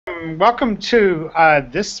Welcome to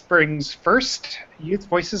this spring's first Youth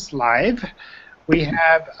Voices Live. We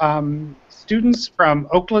have students from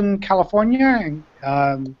Oakland, California,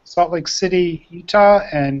 and Salt Lake City, Utah,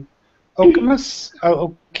 and Okemos,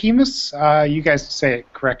 you guys say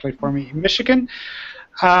it correctly for me, Michigan.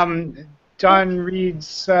 Don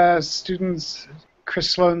Reed's students,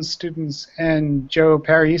 Chris Sloan's students, and Joe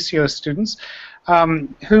Parisiio students,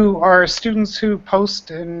 who are students who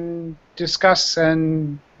post and discuss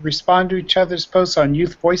and respond to each other's posts on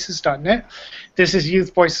youthvoices.net. This is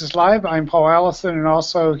Youth Voices Live. I'm Paul Allison, and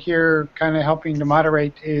also here kind of helping to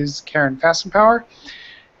moderate is Karen Fassenpower.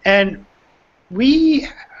 And we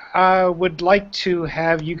would like to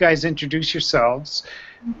have you guys introduce yourselves,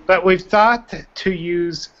 but we've thought to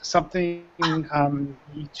use something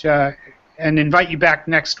each and invite you back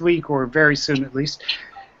next week, or very soon at least,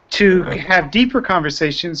 to have deeper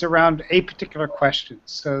conversations around a particular question.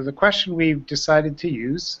 So the question we've decided to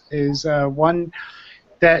use is one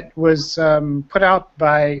that was put out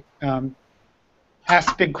by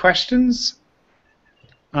Asking Big Questions,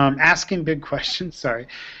 sorry,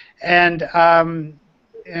 and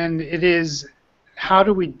it is, how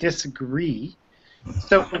do we disagree?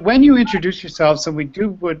 So when you introduce yourselves, and we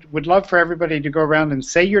would love for everybody to go around and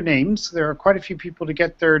say your names. There are quite a few people to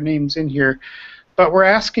get their names in here. But we're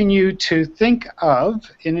asking you to think of,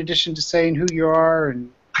 in addition to saying who you are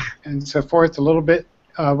and so forth, a little bit,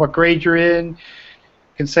 what grade you're in. You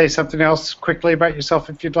can say something else quickly about yourself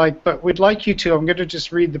if you'd like. But we'd like you to, I'm going to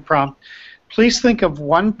just read the prompt. Please think of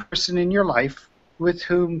one person in your life with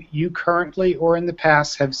whom you currently or in the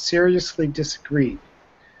past have seriously disagreed.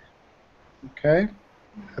 Okay?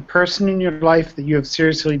 A person in your life that you have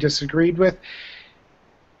seriously disagreed with.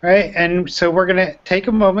 Right? And so we're going to take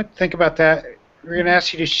a moment, think about that. We're going to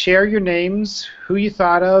ask you to share your names, who you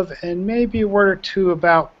thought of, and maybe a word or two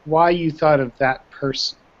about why you thought of that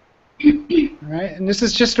person. All right? And this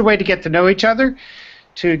is just a way to get to know each other,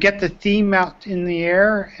 to get the theme out in the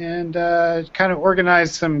air, and kind of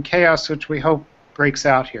organize some chaos, which we hope breaks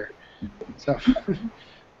out here. So,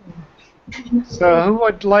 so who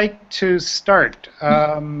would like to start?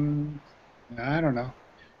 I don't know.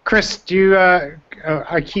 Chris, do you?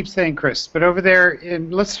 I keep saying Chris, but over there,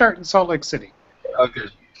 let's start in Salt Lake City. Okay.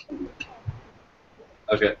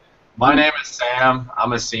 Okay. My name is Sam.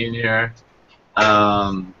 I'm a senior.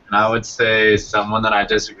 And I would say someone that I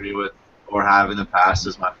disagree with or have in the past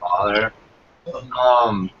is my father.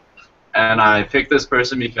 And I picked this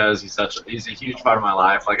person because he's a huge part of my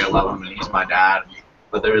life. Like, I love him and he's my dad.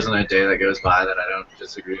 But there isn't a day that goes by that I don't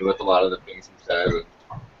disagree with a lot of the things he says.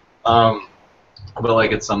 But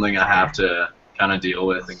like, it's something I have to kind of deal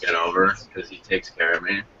with and get over because he takes care of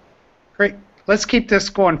me. Great. Let's keep this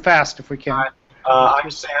going fast if we can.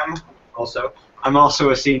 I'm Sam, also. I'm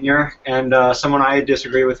also a senior, and someone I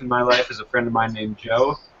disagree with in my life is a friend of mine named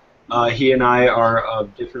Joe. He and I are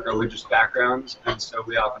of different religious backgrounds, and so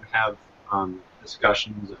we often have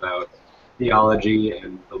discussions about theology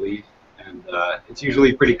and belief, and it's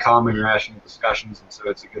usually pretty calm and rational discussions, and so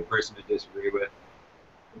it's a good person to disagree with.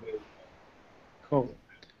 Cool.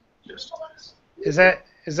 Is that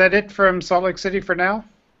it from Salt Lake City for now?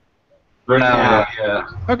 For now, yeah.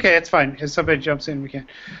 Okay, it's fine. If somebody jumps in, we can.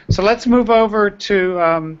 So let's move over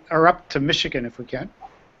to, or up to Michigan if we can.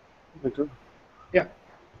 Yeah.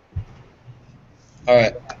 All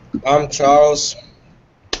right. I'm Charles.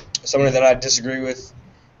 Someone that I disagree with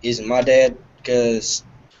is my dad, because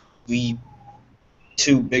we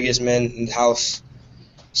two biggest men in the house.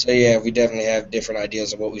 So yeah, we definitely have different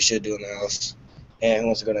ideas of what we should do in the house. And who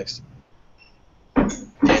wants to go next?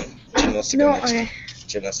 Jen wants to go next. Okay.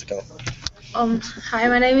 Jen wants to go. Hi,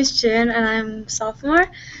 my name is Jin, and I'm a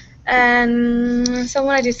sophomore. And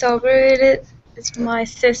someone I disagree with is my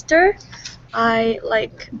sister. I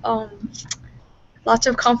like lots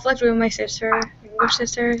of conflict with my sister, younger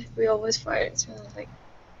sister. We always fight. So like,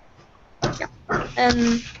 yeah.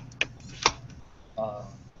 And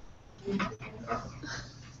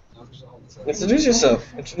Introduce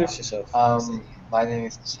yourself. My name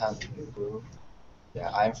is Chan Wu.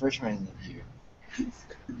 Yeah, I'm freshman here.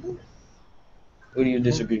 Who do you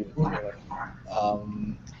disagree with?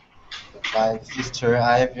 My sister,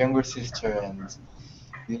 I have younger sister, and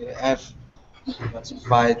we have lots of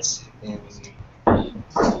fights in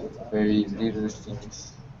very little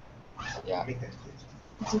things. Yeah.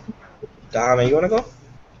 Donna, you wanna go?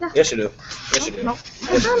 Yeah. Yes, you do. Yes, you do. no.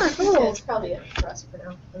 That's probably it for us for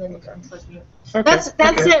now, and then you can click mute. Okay.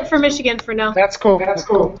 That's it for Michigan for now. That's cool. That's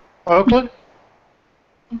cool. Oakland?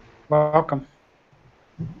 Welcome.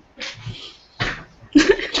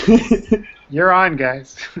 You're on,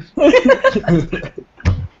 guys.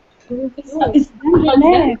 It's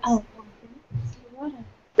next. Oh.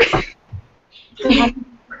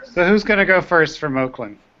 So who's going to go first from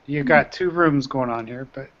Oakland? You've got two rooms going on here,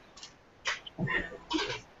 but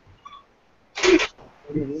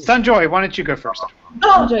Sunjoy, why don't you go first?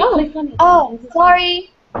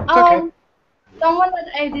 Sorry. It's okay. Someone that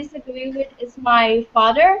I disagree with is my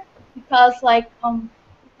father because we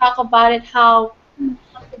talk about it how I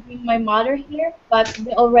want to bring my mother here, but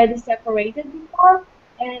they already separated before,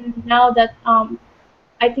 and now that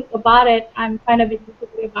I think about it, I'm kind of a bit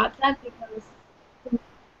disagree about that because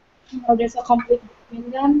there's a conflict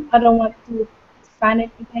between them. I don't want to expand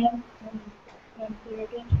it again and clear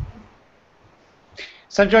again.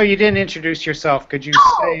 Sanjoy, you didn't introduce yourself. Could you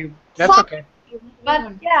say? That's Sorry. okay.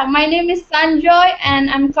 But yeah, my name is Sanjoy, and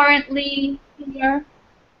I'm currently senior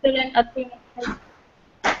student at Fremont High School.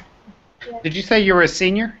 Did you say you were a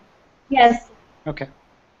senior? Yes. Okay.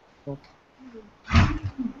 Cool.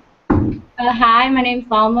 Hi, my name's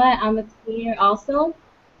Salma. I'm a senior also.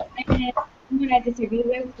 And someone I disagree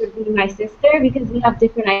with would be my sister because we have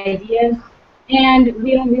different ideas and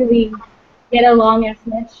we don't really get along as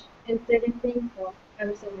much in certain things. So I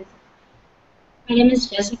would say my sister. My name is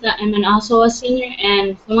Jessica. I'm also a senior,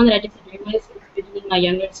 and someone that I disagree with is between my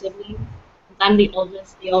younger siblings. Since I'm the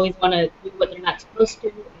oldest, they always want to do what they're not supposed to.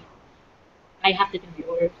 And I have to do the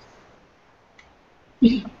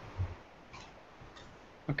orders.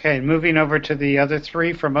 Okay, moving over to the other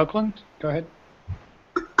three from Oakland. Go ahead.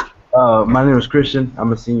 My name is Christian.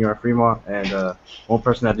 I'm a senior at Fremont, and one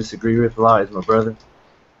person I disagree with a lot is my brother.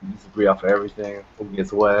 We disagree off of everything, who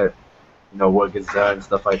gets what, what gets done,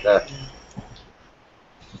 stuff like that.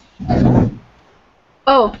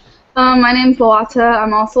 My name's Lawata.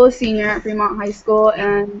 I'm also a senior at Fremont High School,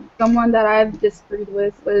 and someone that I've disagreed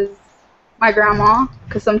with was my grandma,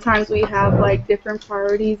 because sometimes we have different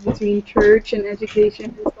priorities between church and education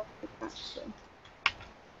and stuff like that.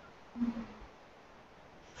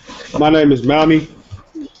 So. My name is Mounty.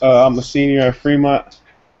 I'm a senior at Fremont.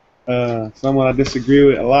 Someone I disagree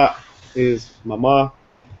with a lot is my mom.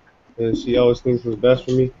 She always thinks what's best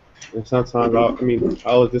for me. And sometimes I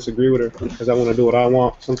always disagree with her because I want to do what I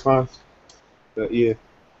want sometimes. But yeah.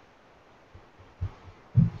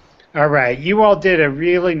 All right, you all did a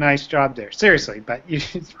really nice job there. Seriously, but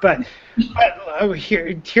here's the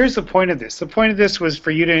point of this. The point of this was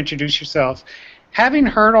for you to introduce yourselves. Having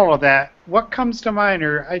heard all of that, what comes to mind?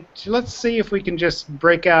 Let's see if we can just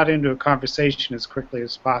break out into a conversation as quickly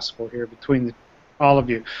as possible here between all of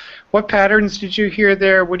you. What patterns did you hear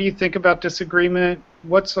there? What do you think about disagreement?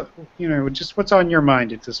 What's what's on your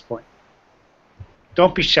mind at this point?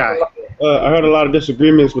 Don't be shy. I heard a lot of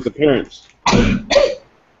disagreements with the parents.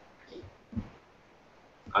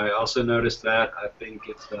 I also noticed that. I think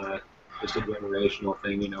it's just a generational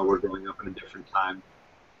thing. We're growing up in a different time,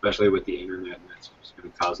 especially with the internet, and that's just going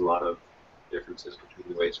to cause a lot of differences between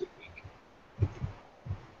the ways we think.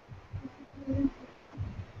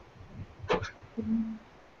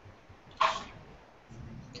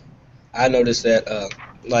 I noticed that,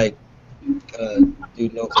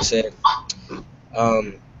 dude Noka said,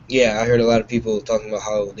 yeah, I heard a lot of people talking about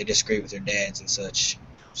how they disagree with their dads and such.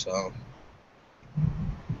 So,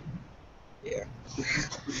 yeah.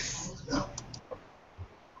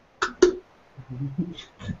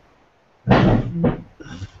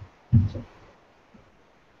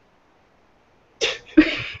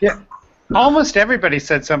 Yeah, almost everybody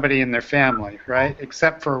said somebody in their family, right?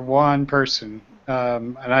 Except for one person,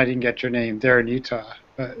 and I didn't get your name. They're in Utah,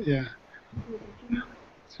 but yeah,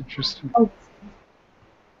 it's interesting.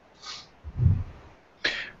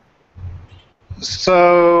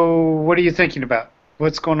 So, what are you thinking about?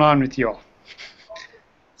 What's going on with you all?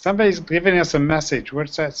 Somebody's giving us a message.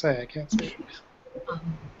 What's that say? I can't see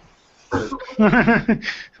it.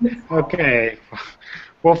 Okay.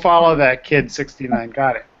 We'll follow that kid 69.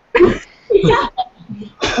 Got it.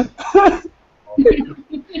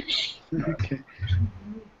 Okay.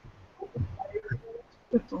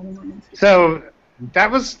 So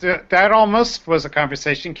that almost was a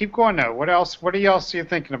conversation. Keep going now. What else? What else are you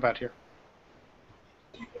thinking about here?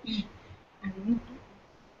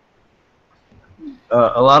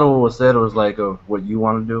 A lot of what was said was what you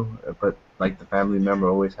want to do, but the family member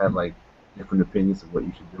always had different opinions of what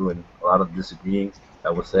you should do, and a lot of disagreeing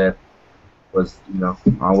that was said was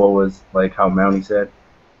on what was how Mounty said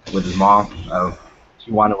with his mom.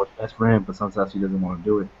 She wanted what's best for him, but sometimes she doesn't want to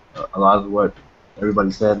do it. A lot of what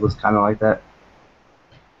everybody said was kind of like that.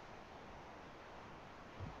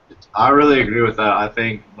 I really agree with that. I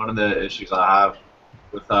think one of the issues I have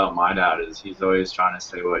with my dad is he's always trying to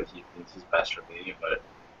say what he thinks is best for me, but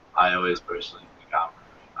I always personally think I'm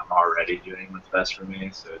I'm already doing what's best for me,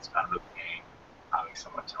 so it's kind of a pain having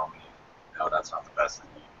someone tell me, no, that's not the best thing.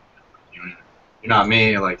 You're not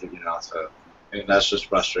me, like, so I mean, that's just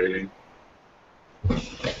frustrating.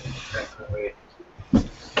 Definitely.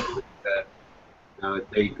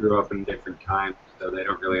 That they grew up in different times, so they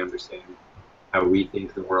don't really understand how we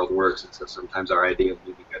think the world works, and so sometimes our idea of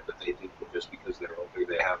moving good that they think that just because they're older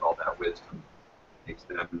they have all that wisdom makes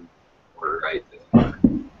them more right than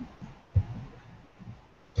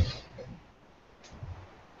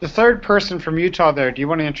The third person from Utah there, do you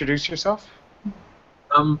want to introduce yourself?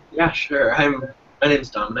 Yeah, sure. My name's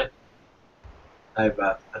Dominic. I've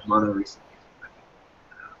mono recently.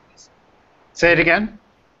 Say it again.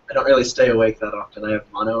 I don't really stay awake that often. I have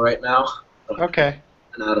mono right now. So Okay.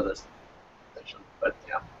 I'm out of this session, but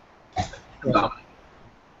yeah. I'm Dominic.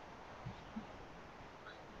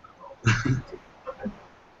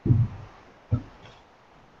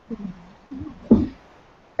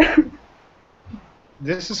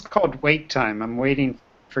 This is called wait time. I'm waiting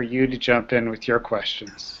for you to jump in with your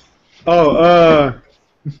questions. Oh,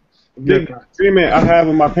 big disagreement I have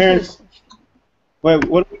with my parents. Wait,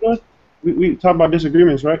 what are we doing? We talk about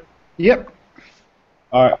disagreements, right? Yep.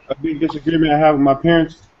 All right. A big disagreement I have with my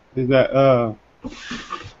parents is that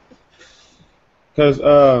because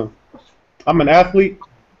I'm an athlete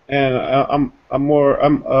and I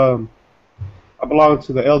belong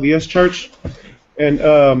to the LDS church, and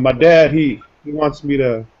my dad he wants me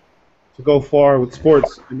to go far with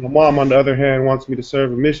sports, and my mom on the other hand wants me to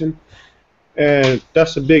serve a mission, and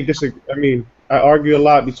that's a big I mean, I argue a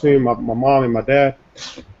lot between my mom and my dad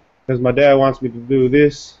because my dad wants me to do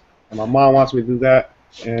this and my mom wants me to do that,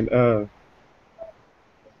 and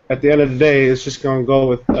at the end of the day it's just gonna go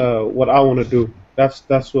with what I want to do.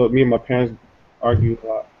 That's what me and my parents argue a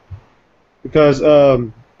lot because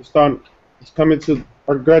it's coming to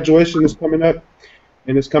our graduation is coming up,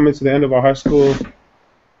 and it's coming to the end of our high school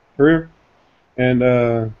career, and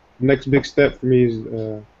the next big step for me is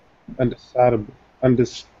undecided.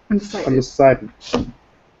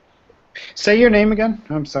 Say your name again.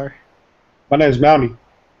 I'm sorry. My name is Mounty.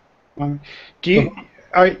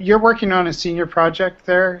 You're working on a senior project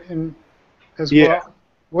there as well?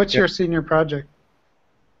 What's your senior project?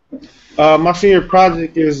 My senior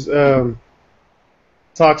project is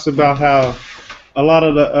talks about how a lot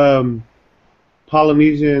of the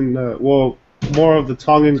Polynesian, more of the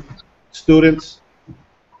Tongan students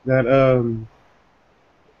that are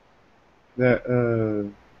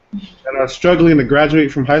struggling to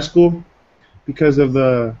graduate from high school because of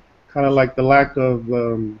the kind of like the lack of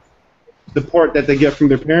support that they get from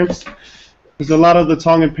their parents. Because a lot of the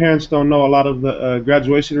Tongan parents don't know a lot of the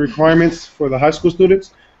graduation requirements for the high school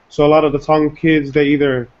students. So a lot of the Tongan kids, they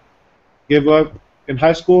either give up in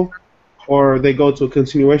high school or they go to a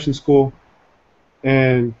continuation school,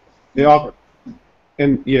 and they go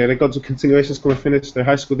to continuation school and finish their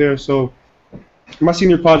high school there. So my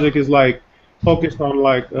senior project is like focused on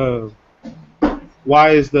like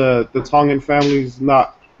why is the Tongan families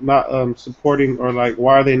not supporting, or like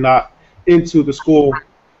why are they not into the school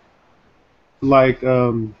to like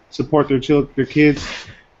support their kids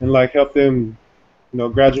and like help them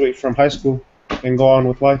graduate from high school and go on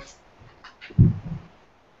with life.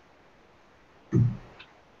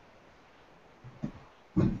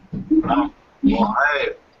 Well,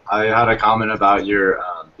 I had a comment about your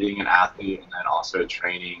being an athlete and then also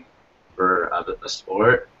training for the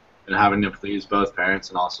sport and having to please both parents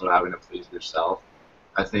and also having to please yourself.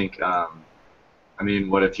 I think, I mean,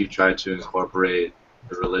 what if you tried to incorporate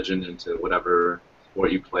the religion into whatever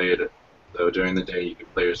sport you played? So during the day you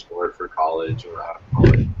could play your sport for college or out of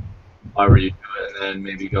college, however you do it, and then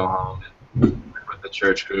maybe go home and work with the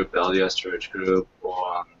church group, the LDS church group,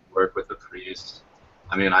 or work with the priest.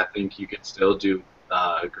 I mean, I think you could still do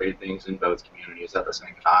great things in both communities at the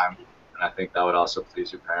same time, and I think that would also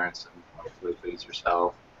please your parents and hopefully please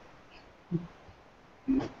yourself.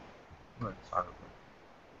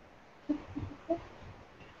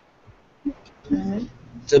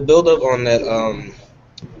 To build up on that,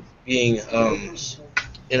 being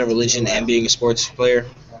in a religion and being a sports player,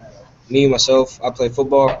 me myself, I play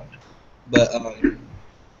football, but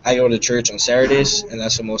I go to church on Saturdays, and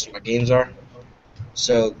that's where most of my games are.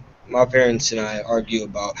 So my parents and I argue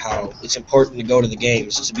about how it's important to go to the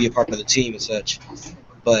games to be a part of the team and such,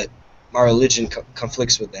 but my religion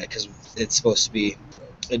conflicts with that because it's supposed to be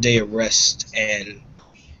a day of rest and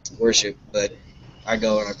worship, but I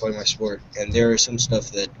go and I play my sport, and there is some stuff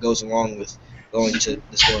that goes along with going to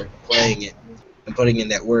the sport, playing it, and putting in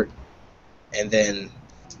that work, and then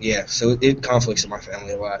so it conflicts in my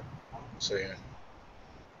family a lot. So yeah.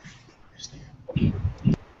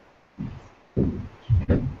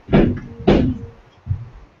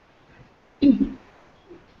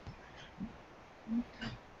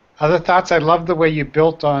 Other thoughts? I love the way you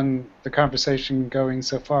built on the conversation going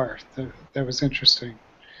so far. That was interesting.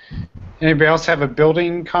 Anybody else have a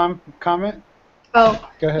building comment? Oh,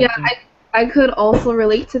 Go ahead. yeah, I could also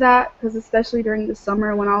relate to that because especially during the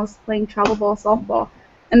summer when I was playing travel ball softball,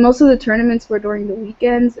 and most of the tournaments were during the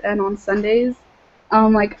weekends and on Sundays.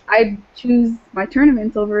 Like I'd choose my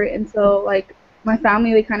tournaments over it, and so like my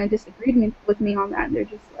family they kind of disagreed with me on that. They're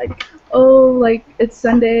just like, oh, like it's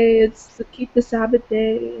Sunday, it's to keep the Sabbath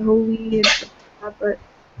day holy and stuff like that. But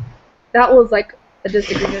that was like a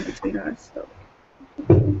disagreement between us. So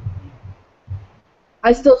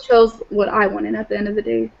I still chose what I wanted at the end of the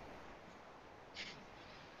day.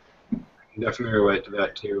 I can definitely relate to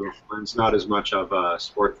that too. Mine's not as much of a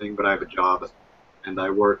sport thing, but I have a job and I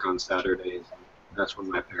work on Saturdays. That's when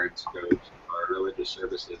my parents go to our religious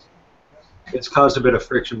services. It's caused a bit of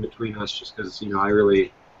friction between us just because, I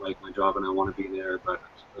really like my job and I want to be there, but I'm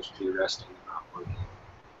supposed to be resting and not working.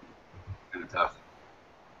 Kind of tough.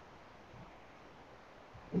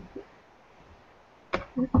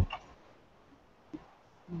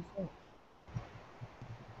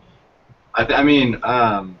 I mean,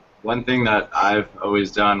 one thing that I've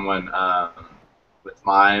always done when with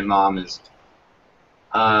my mom is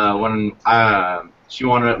when she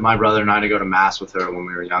wanted my brother and I to go to mass with her when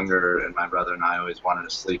we were younger, and my brother and I always wanted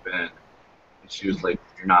to sleep in. And she was like,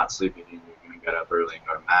 "You're not sleeping in. You're going to get up early and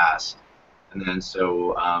go to mass." And then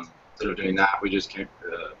so instead of doing that, we just came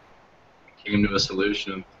to a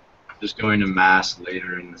solution of just going to mass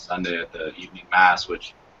later in the Sunday at the evening mass,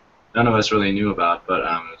 which none of us really knew about, but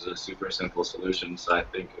it was a super simple solution. So I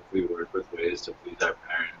think if we work with ways to please our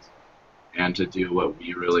parents and to do what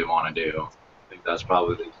we really want to do, I think that's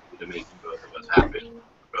probably the key to making both of us happy,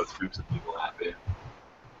 both groups of people happy.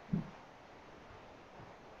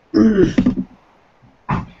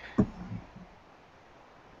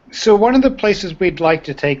 So one of the places we'd like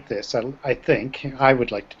to take this, I think, I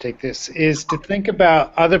would like to take this, is to think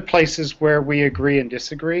about other places where we agree and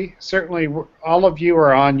disagree. Certainly, all of you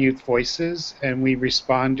are on Youth Voices, and we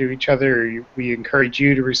respond to each other, or we encourage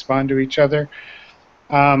you to respond to each other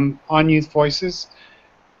on Youth Voices.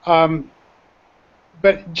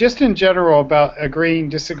 But just in general about agreeing,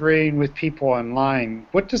 disagreeing with people online,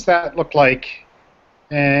 what does that look like,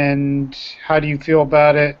 and how do you feel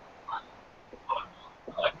about it?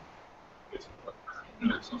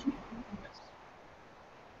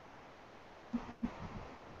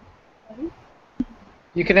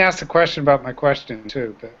 You can ask a question about my question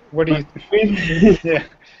too, but what do you think? Yeah.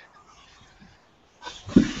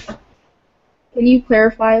 Can you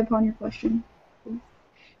clarify upon your question?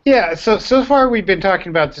 Yeah, so far we've been talking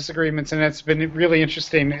about disagreements, and it's been really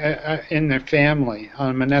interesting in the family,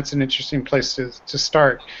 and that's an interesting place to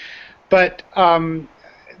start. But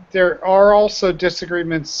there are also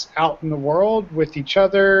disagreements out in the world with each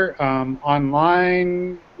other,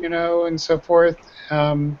 online, and so forth,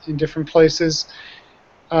 in different places.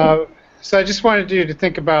 So I just wanted you to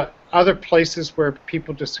think about other places where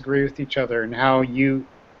people disagree with each other and how you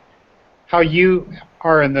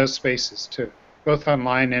are in those spaces too, both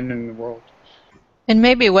online and in the world. And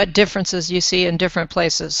maybe what differences you see in different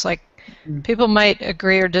places. Like people might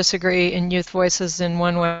agree or disagree in Youth Voices in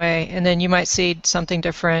one way, and then you might see something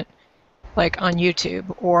different like on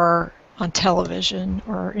YouTube or on television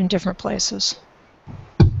or in different places.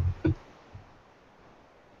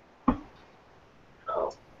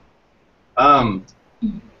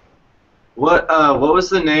 What was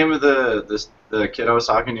the name of the kid I was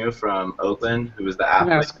talking to from Oakland who was the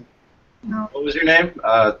athlete? No. What was your name?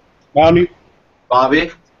 Bobby.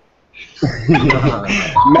 Bobby.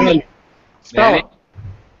 Melanie. Spell it.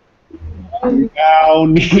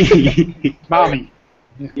 Mommy.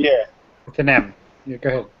 Yeah. With an M. Yeah, go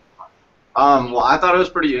ahead. Well, I thought it was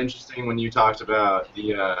pretty interesting when you talked about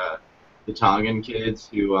the Tongan kids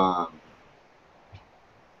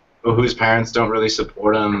whose parents don't really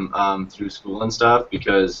support them through school and stuff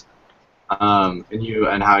because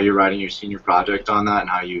and how you're writing your senior project on that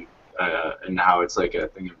and how it's like a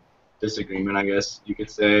thing of disagreement, I guess you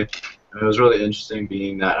could say. And it was really interesting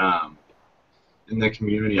being that in the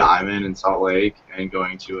community I'm in Salt Lake and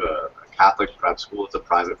going to a Catholic prep school, it's a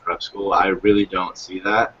private prep school, I really don't see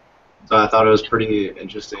that. So I thought it was pretty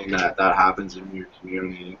interesting that that happens in your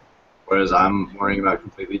community, whereas I'm worrying about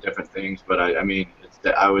completely different things. But I mean,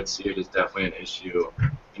 I would see it as definitely an issue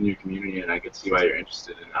in your community, and I could see why you're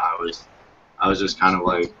interested in it. I was just kind of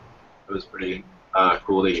like, it was pretty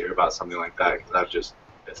cool to hear about something like that because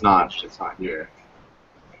it's not here.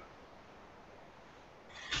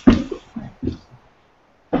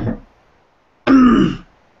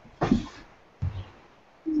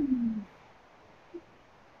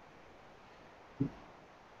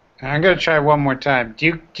 I'm going to try one more time.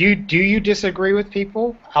 Do you disagree with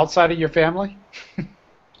people outside of your family?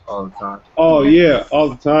 All the time. Oh yeah, all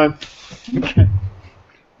the time.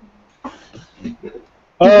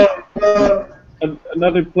 Uh,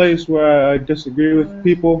 Another place where I disagree with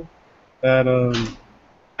people that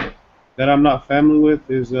that I'm not family with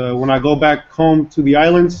is when I go back home to the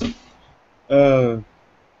islands. Uh,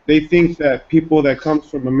 they think that people that comes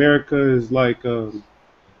from America is like the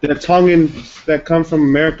Tongan that come from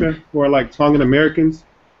America who are like Tongan Americans.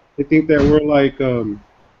 They think that we're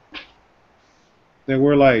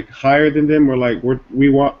like higher than them, or like we're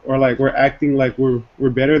acting like we're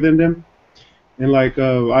better than them. And like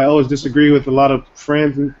I always disagree with a lot of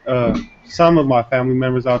friends and some of my family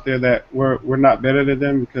members out there that we're not better than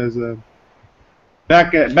them, because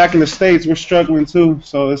back in the States we're struggling too.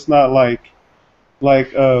 So it's not like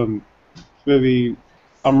really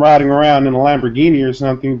I'm riding around in a Lamborghini or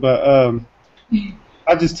something. But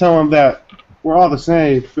I just tell them that we're all the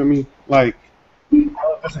same. For me, like I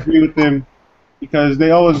don't disagree with them because they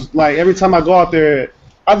always like every time I go out there,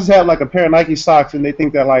 I just have like a pair of Nike socks and they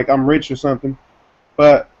think that like I'm rich or something.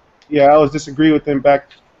 But yeah, I always disagree with them back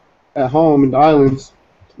at home in the islands.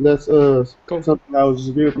 That's Cool. something I always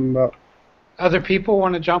disagree with them about. Other people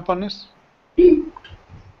want to jump on this? Go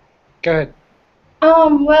ahead.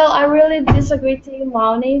 Well, I really disagree to you,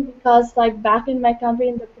 Mauni, because like back in my country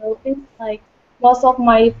in the Philippines, like most of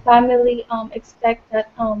my family expect that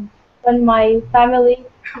when my family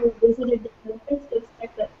who visited the Philippines, they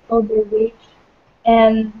expect that oh they're rich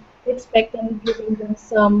and they expect them giving them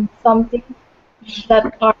something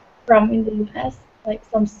that are from in the US, like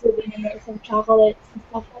some souvenirs, some chocolates and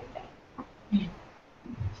stuff like that.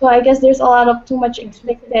 So I guess there's a lot of too much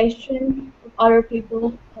expectation of other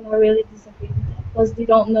people, and I really disagree with that because they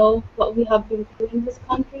don't know what we have been through in this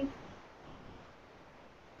country.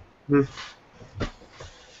 Hmm.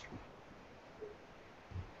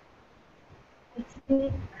 That's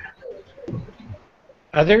it.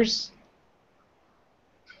 Others?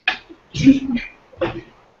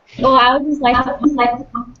 Oh, I would just like to I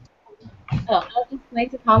would just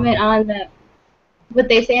like to comment on what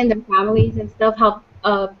they say in their families and stuff. How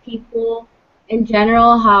people in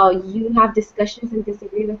general, how you have discussions and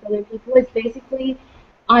disagree with other people. It's basically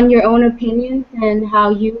on your own opinions and how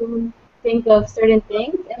you think of certain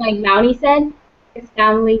things. And like Mounty said, his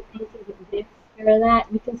family thinks of this or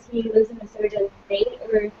that because he lives in a certain state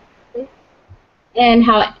or and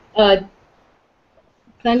how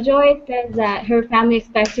Sunjoy says that her family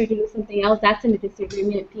expects her to do something else. That's in the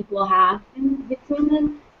disagreement people have in between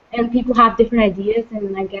them, and people have different ideas,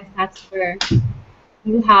 and I guess that's where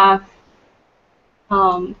you have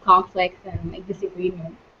conflicts and like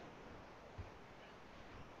disagreement.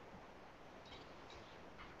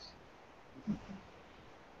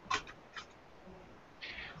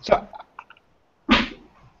 So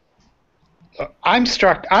I'm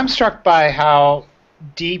struck by how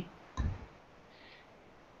deep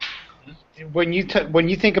when you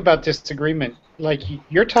think about disagreement, like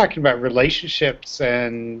you're talking about relationships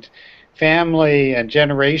and family and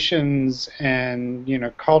generations and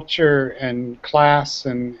culture and class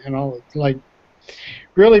and all, like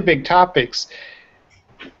really big topics.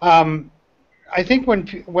 I think when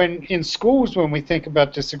in schools, when we think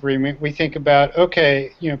about disagreement, we think about,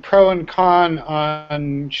 okay, pro and con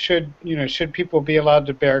on should people be allowed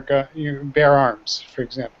to bear arms, for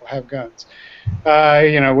example, have guns.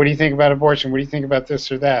 What do you think about abortion? What do you think about this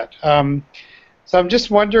or that? So I'm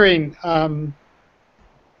just wondering. I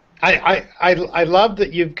love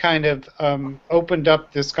that you've kind of opened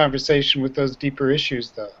up this conversation with those deeper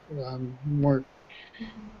issues, though. More.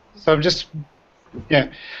 So I'm just.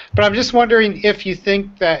 Yeah, but I'm just wondering if you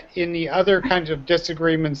think that in the other kinds of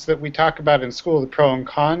disagreements that we talk about in school, the pro and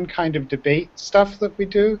con kind of debate stuff that we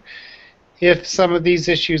do, if some of these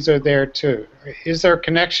issues are there too. Is there a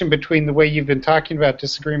connection between the way you've been talking about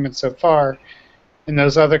disagreement so far and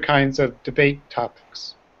those other kinds of debate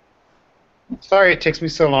topics? Sorry it takes me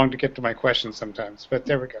so long to get to my questions sometimes, but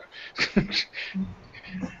there we go.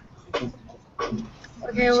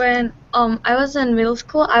 Okay, when I was in middle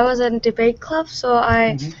school, I was in debate club, so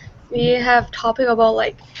we have topic about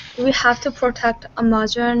like we have to protect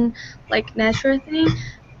Amazon like nature thing.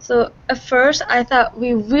 So at first I thought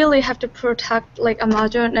we really have to protect like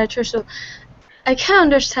Amazon nature. So I can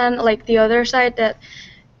understand like the other side that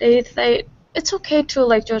they say it's okay to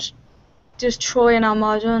like just destroy an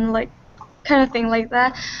Amazon like kind of thing like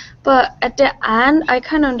that. But at the end I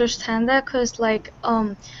can understand that because like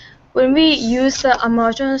when we use the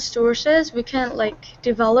Amazon sources, we can like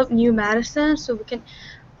develop new medicine, so we can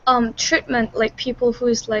treatment like people who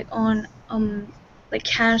is like on like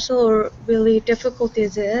cancel or really difficult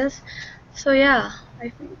this is. So yeah, I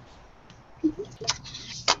think.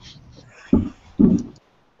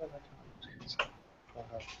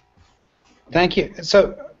 Thank you.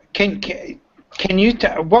 So, can you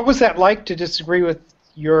what was that like to disagree with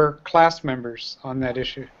your class members on that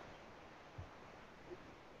issue?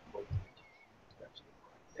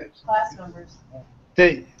 Class members.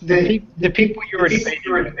 The people you were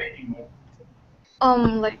debating with.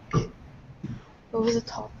 Like, what was the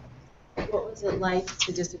topic? What was it like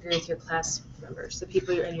to disagree with your class members, the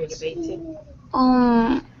people you're in your debate team?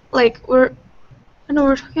 Like we're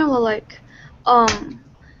talking about like,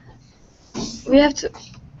 we have to,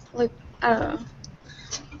 like, I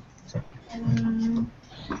don't know.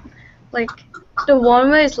 Like the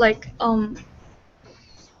one way is like,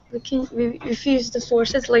 if you use the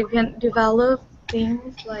sources, like we can develop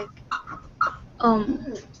things like,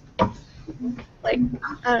 like,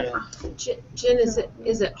 I don't know. Jin, is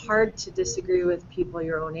it hard to disagree with people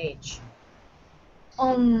your own age?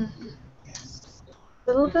 A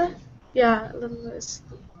little bit. Yeah, a little bit. It's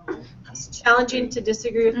challenging to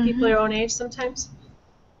disagree with people your own age sometimes.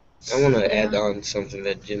 I want to add on something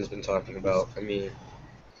that Jin's been talking about. I mean,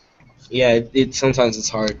 yeah, it sometimes it's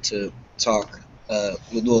hard to talk,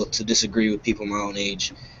 to disagree with people my own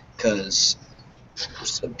age, because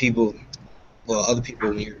people, well, other people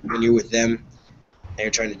when you're with them and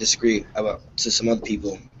you're trying to disagree to some other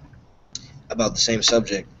people about the same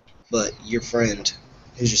subject, but your friend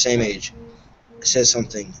who's your same age says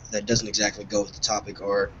something that doesn't exactly go with the topic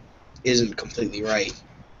or isn't completely right.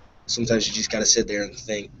 Sometimes you just gotta sit there and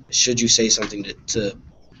think: should you say something to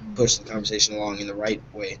push the conversation along in the right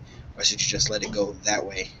way, or should you just let it go that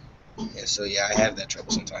way? And so, yeah, I have that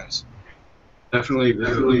trouble sometimes. Definitely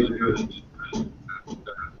agree.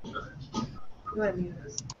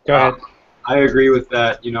 Go ahead. I agree with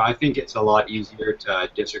that. You know, I think it's a lot easier to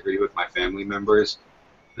disagree with my family members,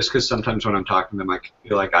 just because sometimes when I'm talking to them, I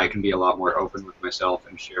feel like I can be a lot more open with myself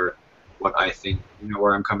and share what I think, you know,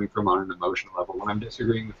 where I'm coming from on an emotional level. When I'm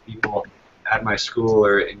disagreeing with people at my school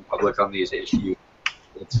or in public on these issues,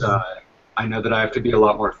 it's I know that I have to be a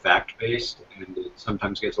lot more fact-based, and it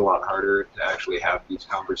sometimes gets a lot harder to actually have these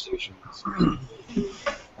conversations.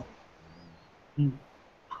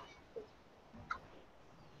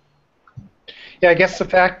 Yeah, I guess the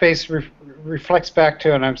fact base reflects back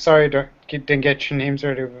to, and I'm sorry didn't get your names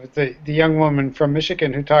right. The young woman from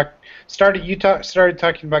Michigan who started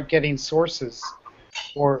talking about getting sources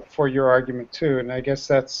for your argument too, and I guess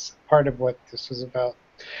that's part of what this was about.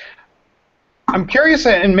 I'm curious,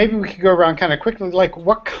 and maybe we could go around kind of quickly. Like,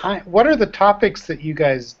 what are the topics that you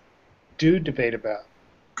guys do debate about?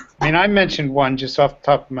 I mean, I mentioned one just off the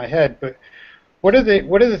top of my head, but what are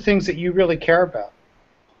the things that you really care about?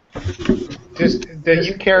 Just that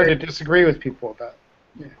you care to disagree with people about.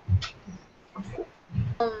 Yeah.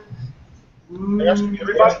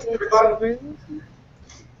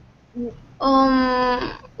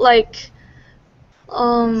 Like,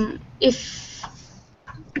 if,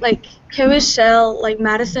 like, can we sell like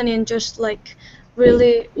medicine in just like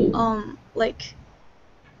really like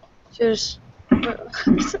just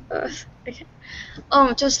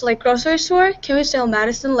just like grocery store? Can we sell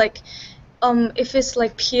medicine like if it's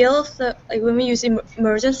like pills that like when we use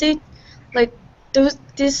emergency, like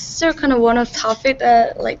these are kind of one of the topic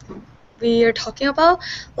that like we are talking about.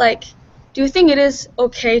 Like, do you think it is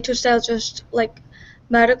okay to sell just like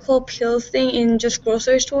medical pills thing in just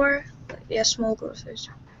grocery store? Like, yeah, small grocery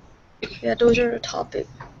store. Yeah, those are the topic.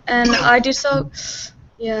 And I do so.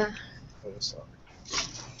 Yeah. I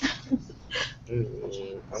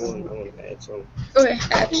want to add some. Okay,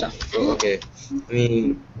 add some. Okay, I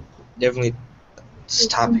mean, definitely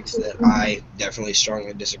topics that I definitely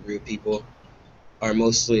strongly disagree with people are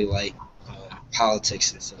mostly like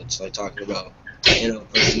politics and such, like talking about, you know,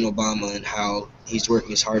 President Obama and how he's working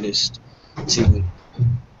his hardest to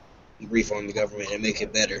reform the government and make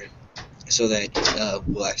it better so that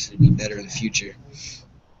we'll actually be better in the future.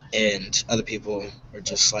 And other people are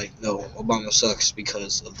just like, no, Obama sucks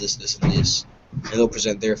because of this, this, and this. And they'll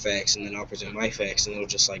present their facts, and then I'll present my facts, and it'll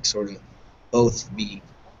just like sort of both be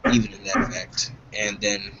even in that fact. And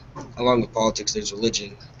then along with politics, there's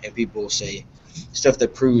religion, and people will say stuff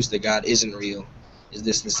that proves that God isn't real is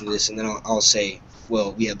this, this, and this. And then I'll say,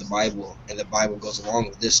 well, we have the Bible, and the Bible goes along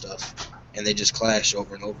with this stuff, and they just clash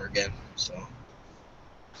over and over again. So.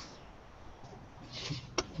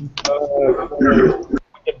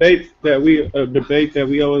 Debate that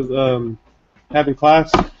we always have in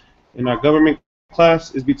class, in our government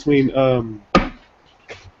class, is between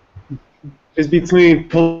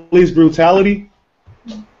police brutality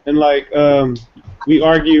and like we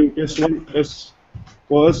argue. There's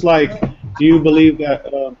Well, it's like, do you believe that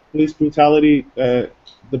police brutality, the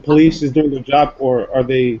police is doing their job, or are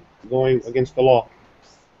they going against the law?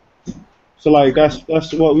 So like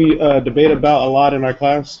that's what we debate about a lot in our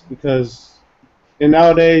class because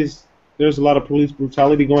nowadays there's a lot of police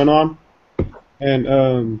brutality going on,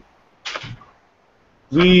 and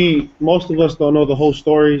we most of us don't know the whole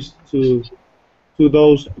stories to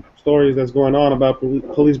those stories that's going on about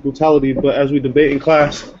police brutality. But as we debate in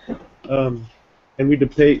class, um, and we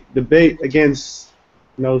debate against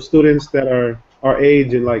students that are our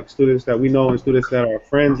age and like students that we know and students that are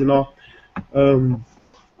friends and all,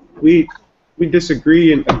 we we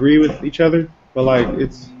disagree and agree with each other. But like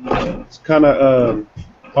it's kind of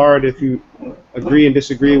hard if you agree and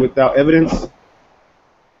disagree without evidence.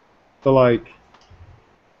 So like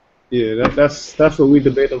yeah, that's what we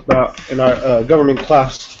debate about in our government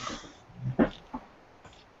class.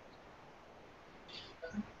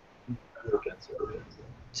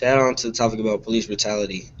 To add on to the topic about police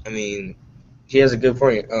brutality, I mean, he has a good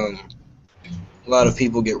point. A lot of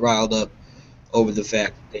people get riled up over the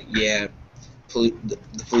fact that, yeah, the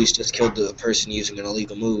police just killed the person using an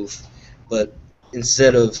illegal move, but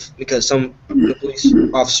instead of, because the police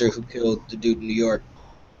officer who killed the dude in New York,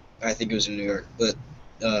 I think it was in New York, but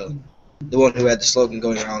the one who had the slogan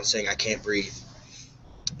going around saying "I can't breathe,"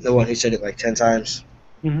 the one who said it like 10 times.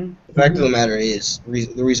 Mm-hmm. The fact of the matter is,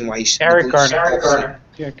 the reason why he Eric Garner.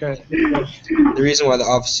 Yeah, good. the reason why the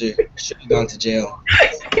officer should have gone to jail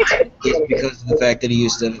is because of the fact that he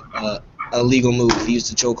used a legal move. He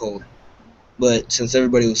used a chokehold. But since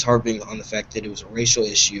everybody was harping on the fact that it was a racial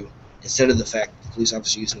issue, instead of the fact that the police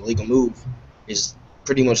officer used an illegal move, is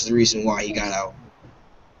pretty much the reason why he got out.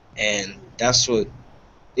 And that's what,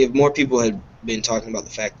 if more people had been talking about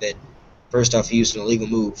the fact that, first off, he used an illegal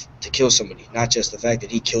move to kill somebody, not just the fact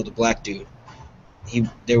that he killed a black dude,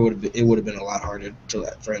 it would have been a lot harder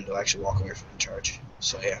for him to actually walk away from the charge.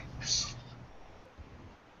 So yeah.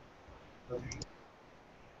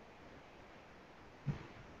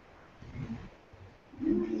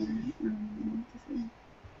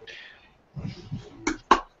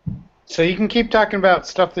 So you can keep talking about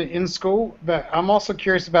stuff that in school, but I'm also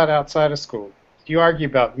curious about outside of school. Do you argue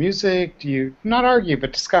about music? Do you not argue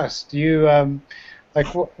but discuss? Do you like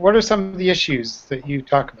what are some of the issues that you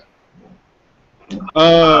talk about?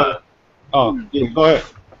 Yeah, go ahead.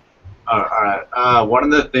 All right. One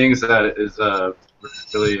of the things that is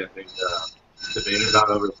really I think debated about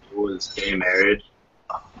over school is gay marriage,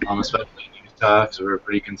 especially in Utah, because we're a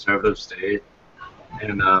pretty conservative state,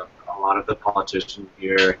 and a lot of the politicians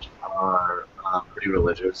here are pretty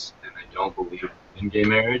religious, and they don't believe in gay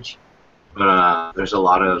marriage. But there's a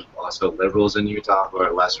lot of also liberals in Utah who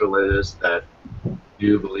are less religious that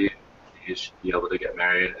do believe you should be able to get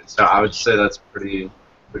married. And so I would say that's pretty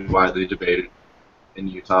widely debated in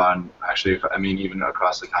Utah, and actually, I mean, even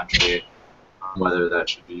across the country, whether that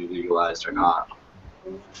should be legalized or not.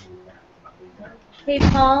 Hey,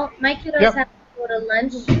 Paul, my kiddos Yep. have to go to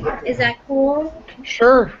lunch. Is that cool?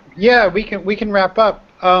 Sure. Yeah, we can wrap up.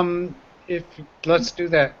 If let's do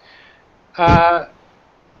that.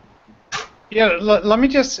 Yeah, let me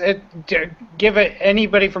just give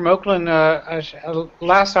anybody from Oakland a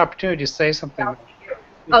last opportunity to say something.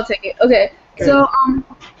 I'll take it. Okay. Good.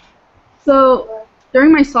 So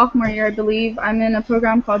during my sophomore year, I believe, I'm in a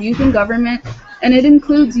program called Youth in Government, and it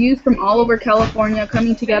includes youth from all over California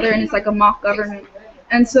coming together, and it's like a mock government.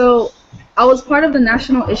 And so I was part of the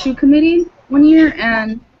National Issue Committee one year,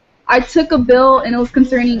 and I took a bill, and it was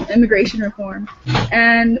concerning immigration reform.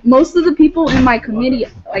 And most of the people in my committee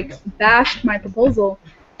like bashed my proposal,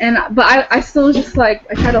 but I still just like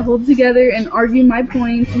I try to hold together and argue my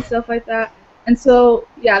points and stuff like that. And so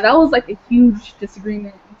yeah, that was like a huge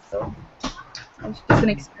disagreement. And so it was just an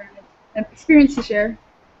experience to share.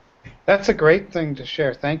 That's a great thing to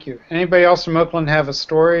share. Thank you. Anybody else from Oakland have a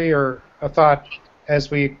story or a thought as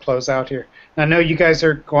we close out here? I know you guys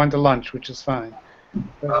are going to lunch, which is fine.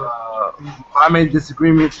 I made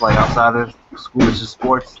disagreements like outside of school, it's just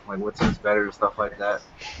sports, like what team's better and stuff like that.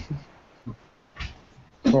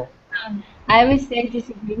 Cool. I would say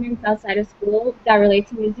disagreements outside of school that relate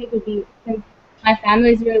to music would be, since my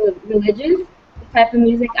family is really religious, the type of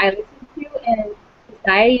music I listen to and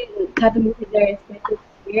society, the type of music they're expected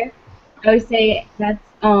to hear, I would say that's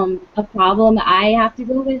a problem I have to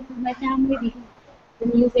go with my family, because the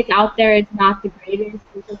music out there is not the greatest,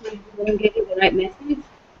 and sometimes it doesn't give you the right message,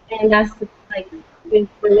 and that's like with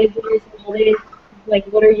religious and all this, like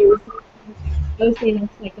what are you listening to? I would say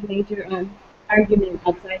that's like a major argument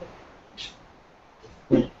outside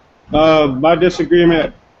of My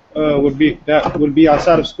disagreement would be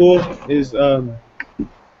outside of school is who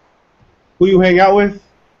you hang out with.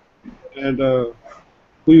 and who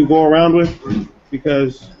you go around with,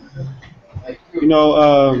 because you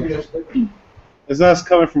know, as us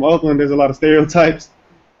coming from Oakland, there's a lot of stereotypes,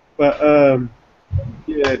 but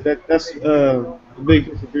yeah, that's a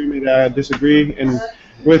big disagreement. That I disagree, and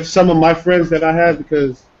with some of my friends that I have,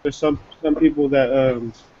 because there's some people that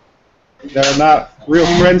are not real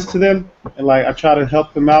friends to them, and like I try to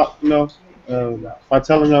help them out, you know, by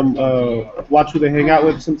telling them watch who they hang out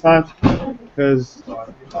with sometimes, because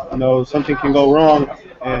you know something can go wrong,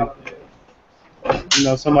 and you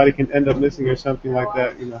know somebody can end up missing or something like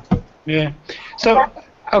that, you know. Yeah. So,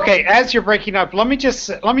 okay, as you're breaking up, let me just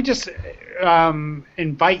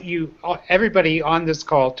invite you, everybody on this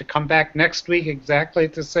call, to come back next week exactly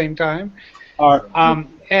at the same time,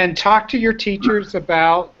 and talk to your teachers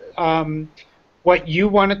about what you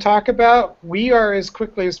want to talk about. We are, as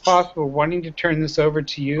quickly as possible, wanting to turn this over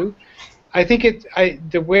to you. I think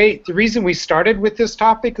the reason we started with this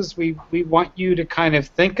topic is we want you to kind of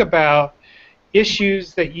think about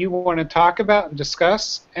issues that you want to talk about and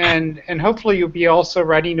discuss, and hopefully you'll be also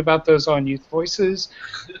writing about those on Youth Voices,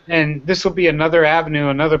 and this will be another avenue,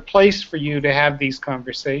 another place for you to have these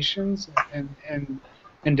conversations and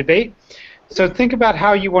debate. So think about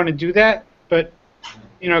how you want to do that, but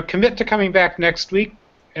you know, commit to coming back next week,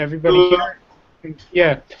 everybody here.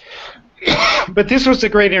 Yeah. But this was a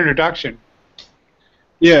great introduction.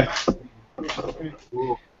 Yeah. So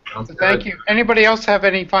thank you. Anybody else have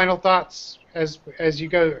any final thoughts as you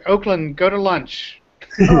go? Oakland, go to lunch.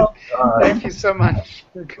 Thank you so much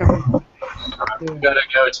for coming. I'm gonna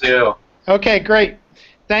go too. Okay, great.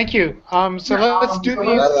 Thank you. So let's do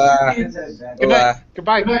these. Bye-bye. Good night.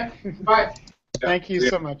 Goodbye. Goodbye. Thank you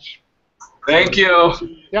so much. Thank you.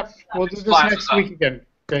 Yep, we'll do this next week again.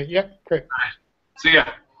 Great. Yep, great. See ya.